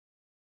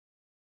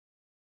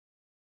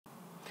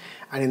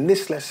And in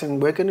this lesson,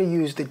 we're going to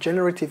use the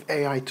generative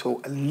AI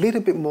tool a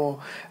little bit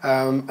more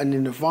and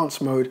in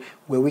advanced mode,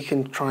 where we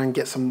can try and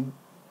get some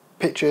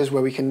pictures,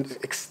 where we can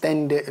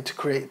extend it to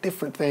create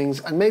different things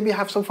and maybe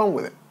have some fun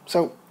with it.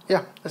 So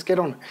yeah, let's get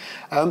on.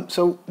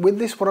 So with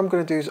this, what I'm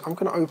going to do is I'm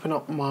going to open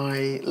up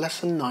my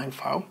lesson 9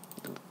 file,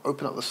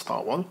 open up the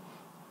start one.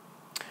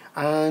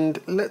 And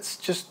let's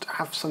just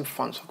have some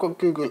fun. So I've got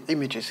Google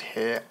Images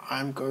here.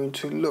 I'm going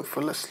to look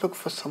for, let's look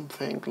for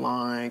something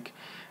like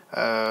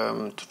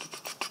the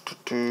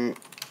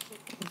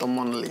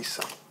Mona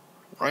Lisa,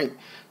 right?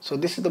 So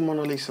this is the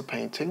Mona Lisa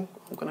painting.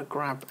 I'm going to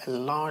grab a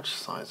large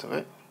size of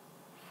it,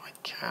 if I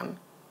can.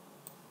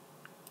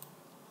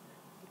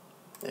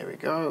 There we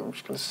go. I'm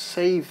just going to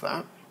save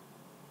that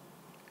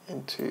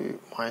into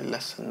my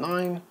lesson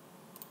 9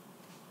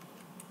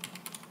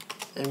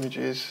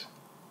 images.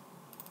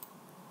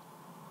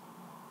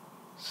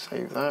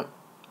 Save that.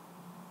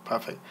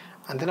 Perfect.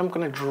 And then I'm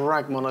going to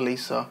drag Mona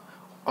Lisa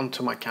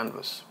onto my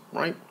canvas,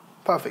 right?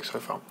 Perfect so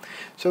far.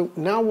 So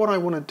now what I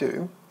want to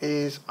do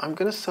is I'm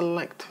going to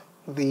select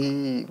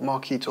the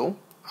marquee tool.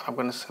 And I'm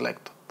going to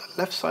select the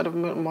left side of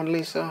Mona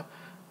Lisa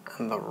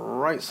and the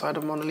right side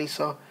of Mona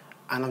Lisa.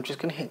 And I'm just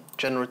going to hit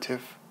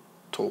generative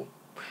tool.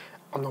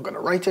 I'm not going to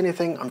write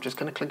anything. I'm just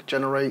going to click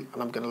generate,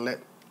 and I'm going to let,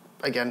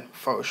 again,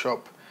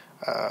 Photoshop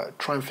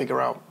try and figure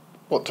out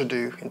what to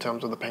do in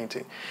terms of the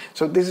painting.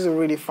 So this is a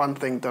really fun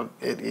thing that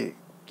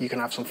you can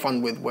have some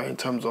fun with, where in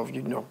terms of,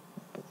 you know,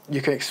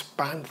 you can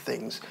expand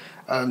things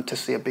to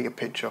see a bigger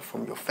picture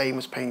from your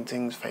famous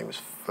paintings,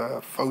 famous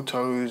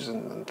photos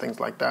and things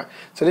like that.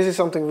 So this is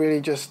something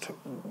really just,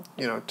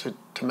 you know,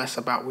 to mess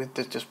about with,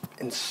 to just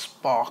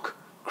spark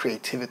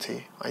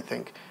creativity, I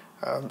think.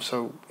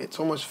 So it's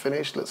almost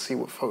finished. Let's see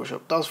what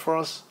Photoshop does for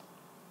us.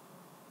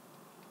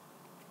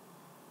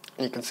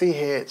 And you can see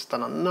here it's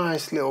done a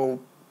nice little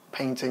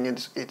painting.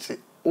 It's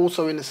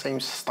also in the same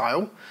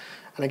style,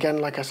 and again,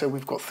 like I said,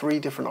 we've got 3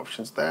 different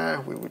options there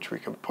which we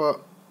can put.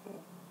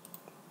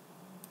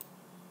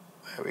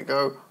 There we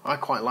go. I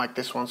quite like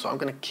this one, so I'm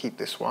going to keep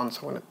this one.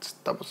 So I'm going to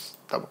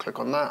double click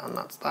on that, and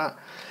that's that.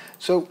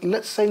 So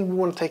let's say we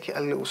want to take it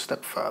a little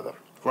step further,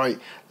 right?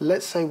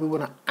 Let's say we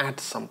want to add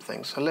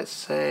something. So let's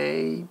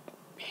say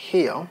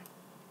here, I'm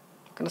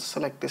going to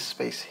select this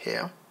space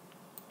here,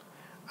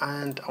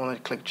 and I want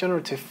to click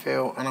generative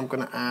fill, and I'm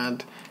going to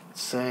add,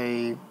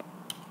 say,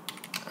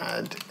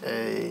 add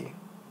a,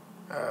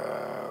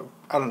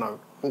 I don't know,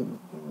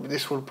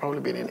 this will probably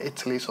be in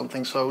Italy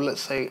something, so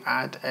let's say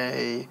add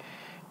a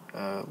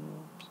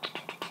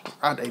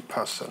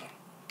person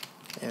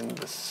in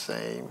the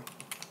same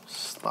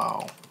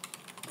style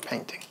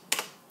painting.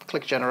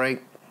 Click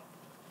generate.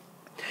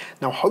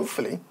 Now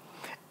hopefully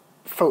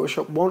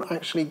Photoshop won't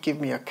actually give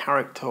me a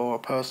character or a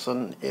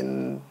person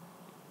in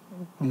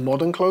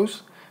modern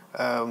clothes.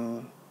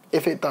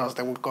 If it does,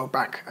 then we'll go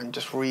back and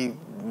just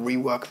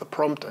rework the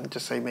prompt and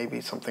just say maybe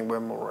something we're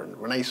more in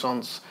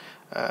Renaissance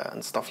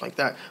and stuff like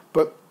that.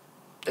 But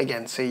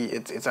again, see,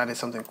 it's added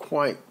something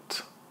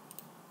quite,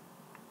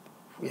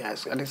 yeah,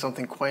 it's adding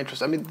something quite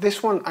interesting. I mean,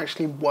 this one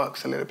actually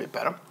works a little bit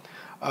better,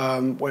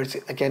 where it's,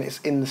 again, it's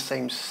in the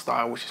same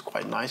style, which is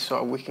quite nice.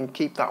 So we can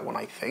keep that one,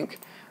 I think.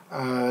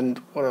 And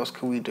what else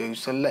can we do?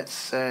 So let's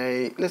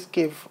say, let's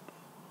give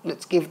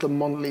the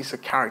Mona Lisa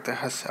character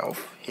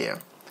herself here.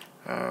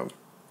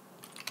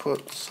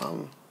 Put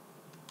some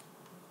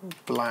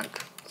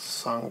black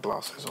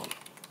sunglasses on.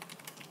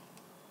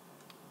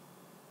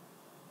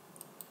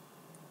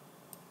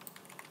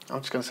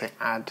 I'm just going to say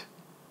add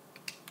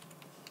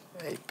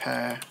a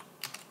pair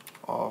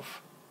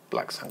of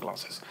black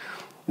sunglasses.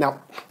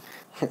 Now,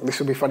 this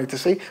will be funny to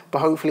see, but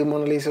hopefully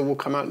Mona Lisa will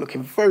come out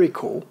looking very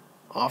cool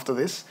after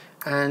this,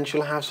 and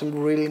she'll have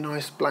some really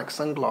nice black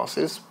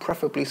sunglasses,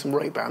 preferably some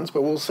Ray-Bans,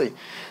 but we'll see.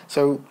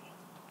 So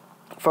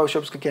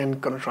Photoshop's again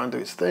going to try and do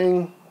its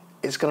thing.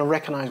 It's going to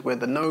recognize where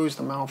the nose,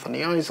 the mouth and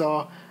the eyes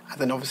are, and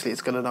then obviously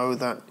it's going to know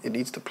that it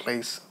needs to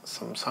place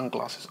some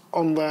sunglasses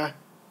on there,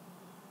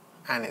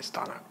 and it's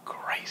done a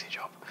crazy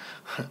job.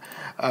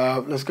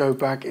 Let's go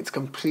back. It's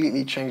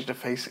completely changed the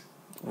face,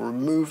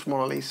 removed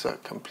Mona Lisa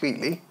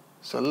completely.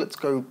 So let's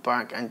go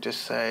back and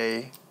just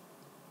say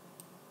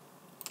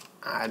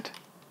add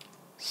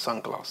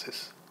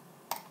sunglasses.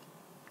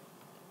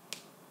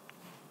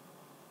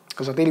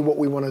 Because ideally what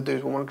we want to do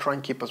is we want to try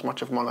and keep as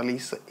much of Mona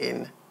Lisa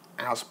in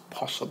as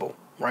possible,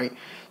 right?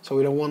 So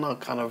we don't want to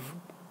kind of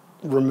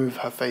remove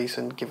her face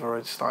and give her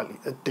a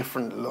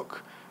different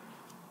look.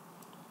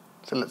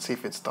 So let's see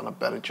if it's done a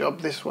better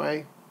job this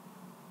way.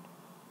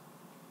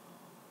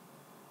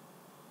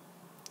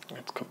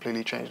 It's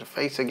completely changed the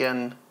face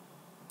again.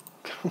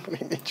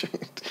 Completely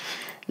changed.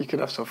 You could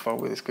have some fun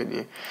with this, couldn't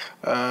you?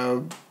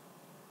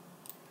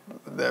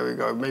 There we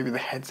go. Maybe the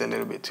head's a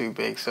little bit too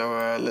big,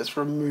 so let's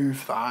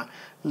remove that.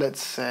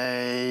 Let's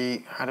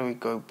say, how do we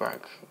go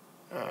back?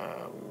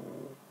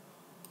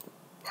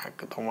 I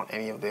don't want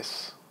any of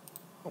this.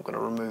 I'm going to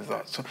remove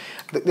that. So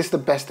this is the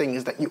best thing,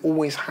 is that you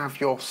always have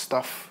your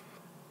stuff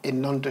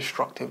in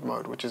non-destructive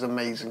mode, which is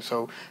amazing.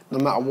 So no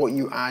matter what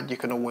you add, you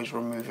can always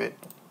remove it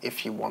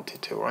if you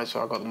wanted to, right?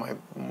 So I've got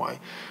my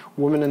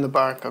woman in the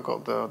back, I've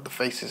got the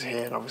faces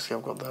here, and obviously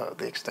I've got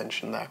the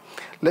extension there.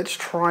 Let's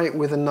try it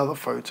with another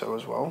photo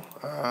as well.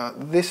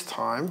 This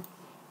time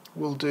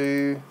we'll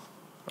do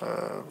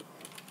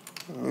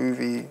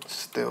movie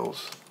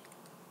stills,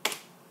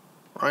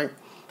 right?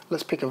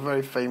 Let's pick a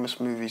very famous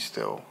movie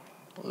still.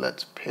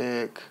 Let's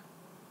pick,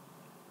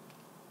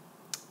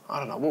 I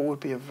don't know, what would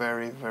be a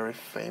very, very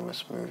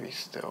famous movie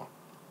still?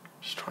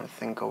 Just trying to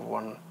think of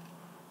one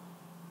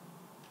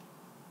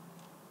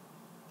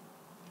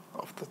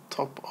off the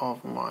top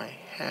of my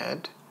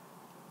head.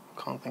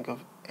 Can't think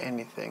of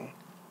anything.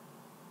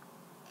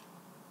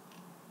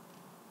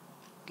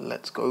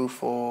 Let's go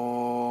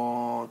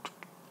for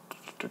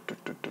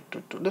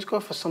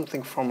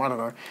something from, I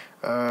don't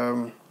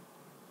know,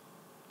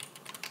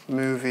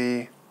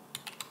 movie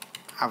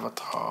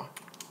Avatar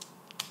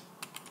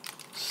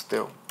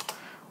still.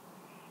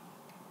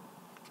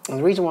 And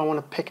the reason why I want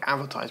to pick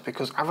Avatar is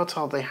because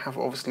Avatar, they have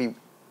obviously,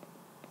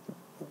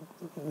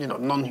 you know,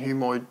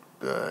 non-humanoid,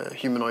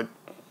 humanoid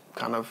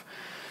kind of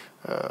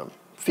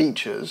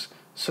features.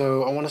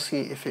 So I want to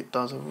see if it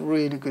does a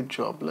really good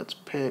job. Let's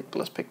pick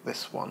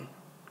this one.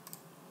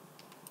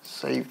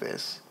 Save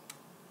this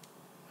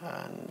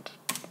and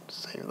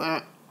save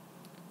that.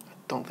 I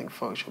don't think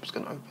Photoshop is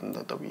going to open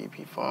the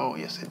WEP file.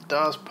 Yes, it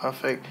does.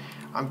 Perfect.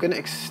 I'm going to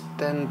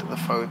extend the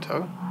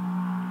photo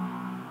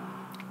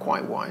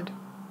quite wide.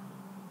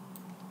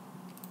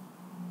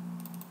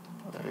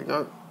 There we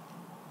go.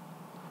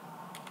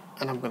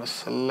 And I'm going to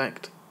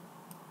select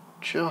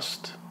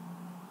just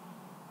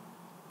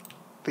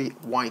the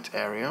white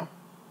area.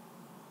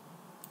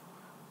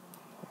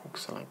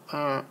 Select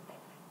that.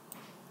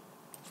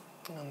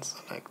 And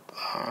select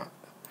that.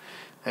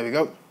 There we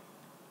go.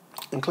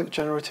 And click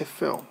Generative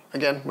Fill.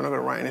 Again, we're not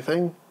going to write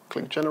anything.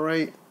 Click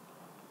Generate.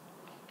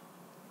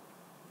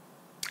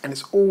 And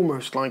it's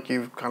almost like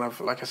you've kind of,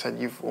 like I said,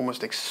 you've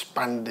almost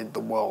expanded the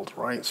world,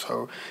 right?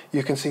 So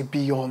you can see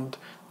beyond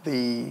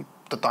the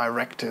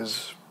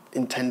director's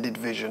intended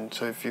vision.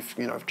 So if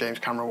you know, if James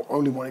Cameron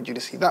only wanted you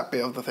to see that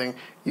bit of the thing,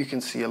 you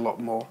can see a lot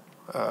more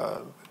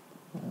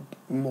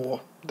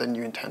than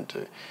you intend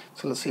to.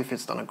 So let's see if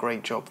it's done a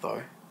great job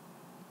though.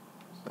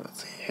 So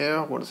let's see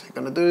here, what is it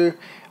going to do?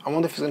 I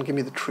wonder if it's going to give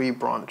me the tree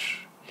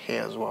branch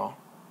here as well.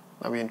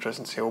 That'd be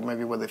interesting to see, or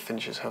maybe where it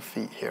finishes her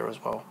feet here as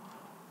well.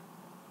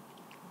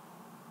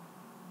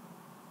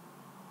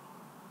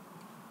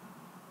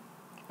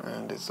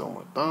 And it's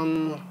almost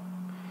done.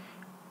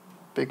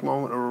 Big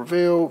moment of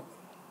reveal.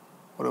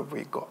 What have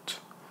we got?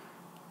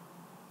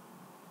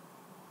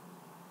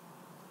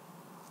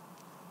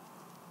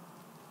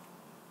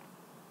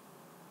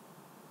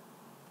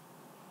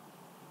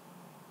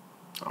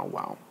 Oh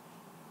wow.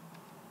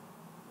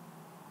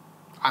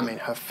 I mean,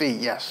 her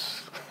feet,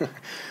 yes,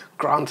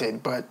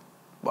 granted, but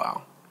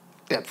wow.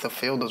 Depth of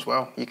field as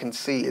well. You can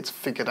see it's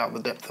figured out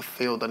the depth of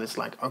field, and it's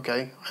like,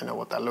 okay, I know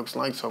what that looks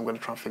like, so I'm going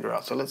to try and figure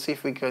out. So let's see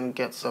if we can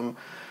get some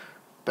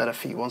better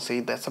feet one. See,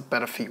 that's a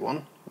better feet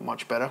one,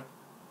 much better.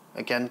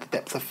 Again, the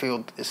depth of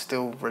field is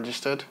still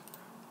registered.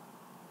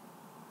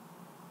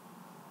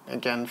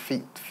 Again,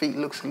 feet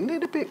looks a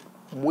little bit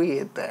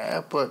weird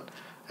there, but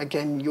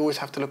again, you always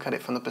have to look at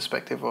it from the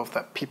perspective of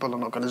that people are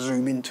not going to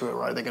zoom into it,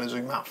 right? They're going to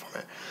zoom out from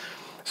it.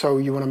 So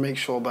you want to make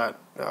sure that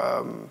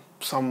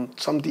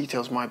some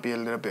details might be a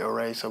little bit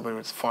erased, but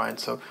it's fine.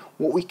 So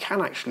what we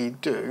can actually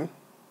do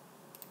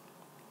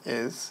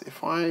is,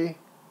 if I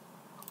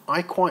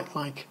quite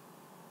like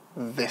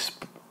this,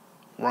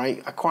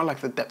 right? I quite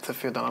like the depth of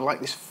field, and I like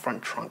this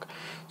front trunk.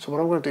 So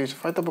what I'm going to do is,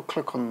 if I double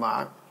click on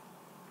that,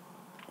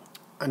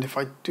 and if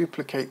I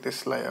duplicate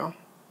this layer,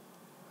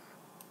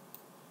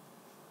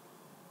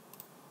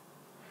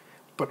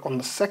 but on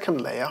the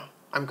second layer,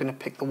 I'm going to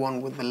pick the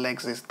one with the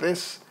legs is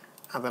this,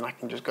 and then I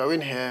can just go in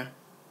here,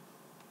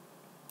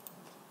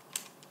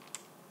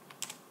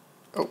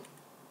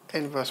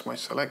 inverse my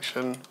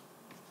selection,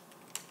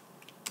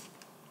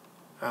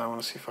 and I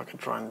want to see if I can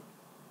try and,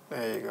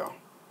 there you go,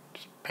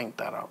 just paint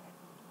that up.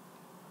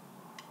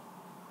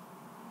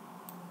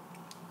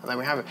 And then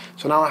we have it.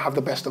 So now I have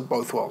the best of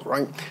both worlds,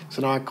 right?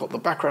 So now I've got the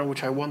background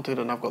which I wanted,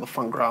 and I've got the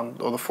front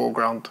ground, or the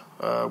foreground,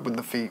 with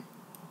the feet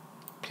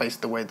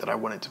placed the way that I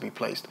want it to be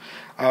placed.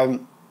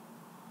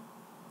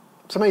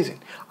 It's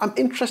amazing. I'm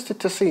interested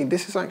to see,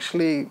 this is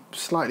actually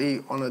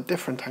slightly on a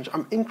different tangent,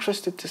 I'm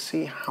interested to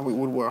see how it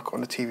would work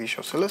on a TV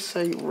show. So let's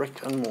say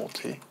Rick and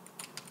Morty,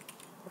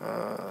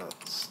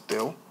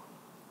 still.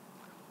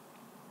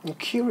 I'm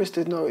curious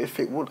to know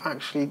if it would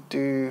actually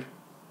do,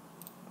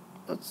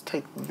 let's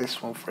take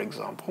this one for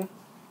example.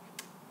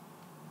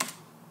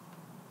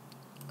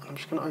 I'm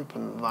just going to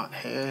open that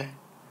here,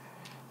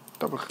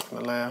 double click on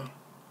the layer.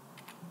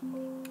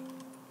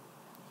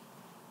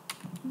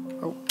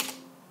 Oh.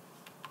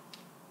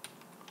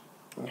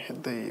 And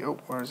hit the,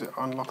 where is it?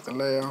 Unlock the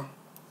layer.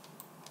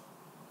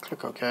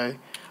 Click OK.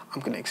 I'm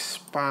going to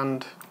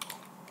expand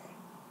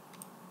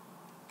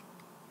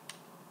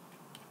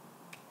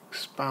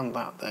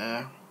that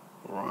there.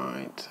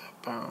 Right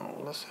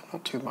about, let's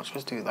not too much,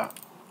 let's do that.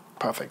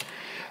 Perfect.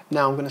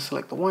 Now I'm going to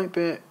select the white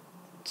bit,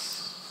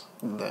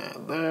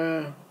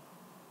 there.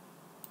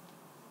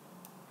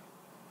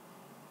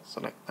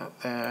 Select that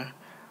there.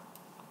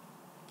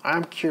 I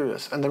am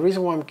curious, and the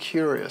reason why I'm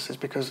curious is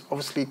because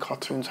obviously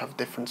cartoons have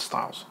different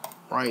styles,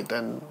 right,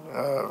 than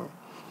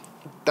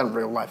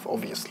real life,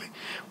 obviously.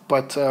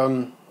 But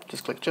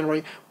just click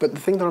generate. But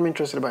the thing that I'm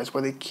interested about is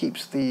whether it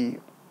keeps the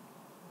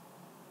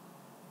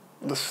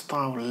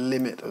style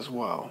limit as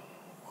well.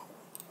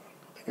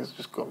 I think it's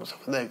just got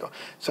myself. There you go.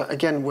 So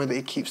again, whether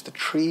it keeps the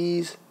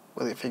trees,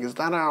 whether it figures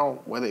that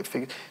out, whether it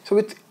figures. So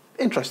it's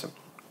interesting.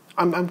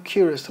 I'm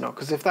curious to know,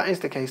 because if that is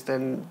the case,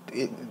 then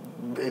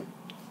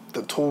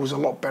the tool is a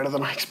lot better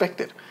than I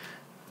expected.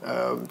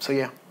 So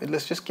yeah,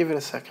 let's just give it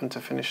a second to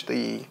finish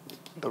the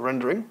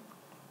rendering.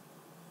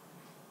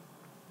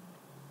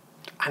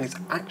 And it's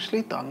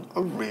actually done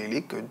a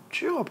really good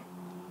job.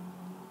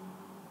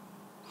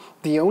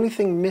 The only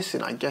thing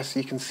missing, I guess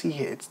you can see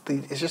here, it's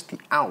just the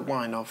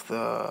outline of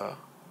the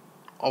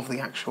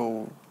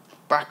actual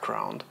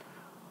background.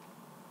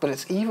 But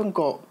it's even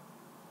got,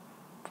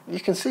 you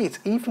can see it's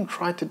even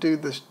tried to do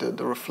this,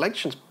 the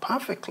reflections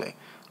perfectly.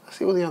 Let's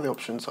see what the other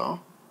options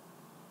are.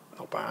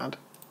 Not bad.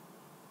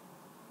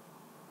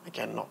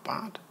 Again, not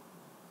bad.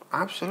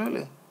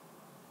 Absolutely.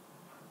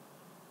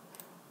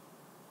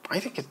 I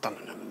think it's done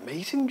an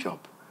amazing job.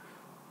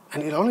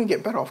 And it'll only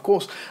get better, of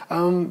course.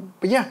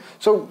 But yeah,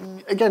 so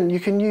again, you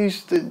can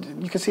use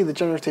you can see the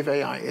generative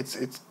AI.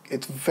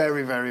 It's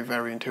very, very,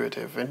 very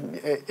intuitive, and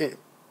it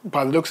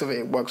by the looks of it,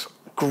 it works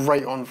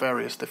great on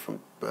various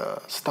different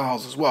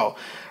styles as well.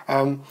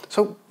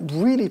 So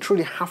really,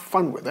 truly have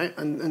fun with it,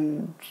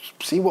 and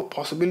see what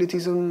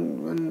possibilities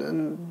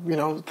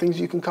and things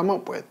you can come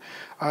up with.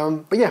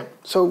 But yeah,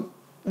 so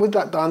with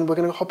that done, we're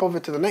going to hop over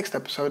to the next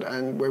episode,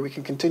 and where we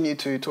can continue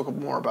to talk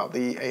more about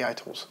the AI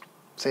tools.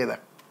 See you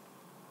there.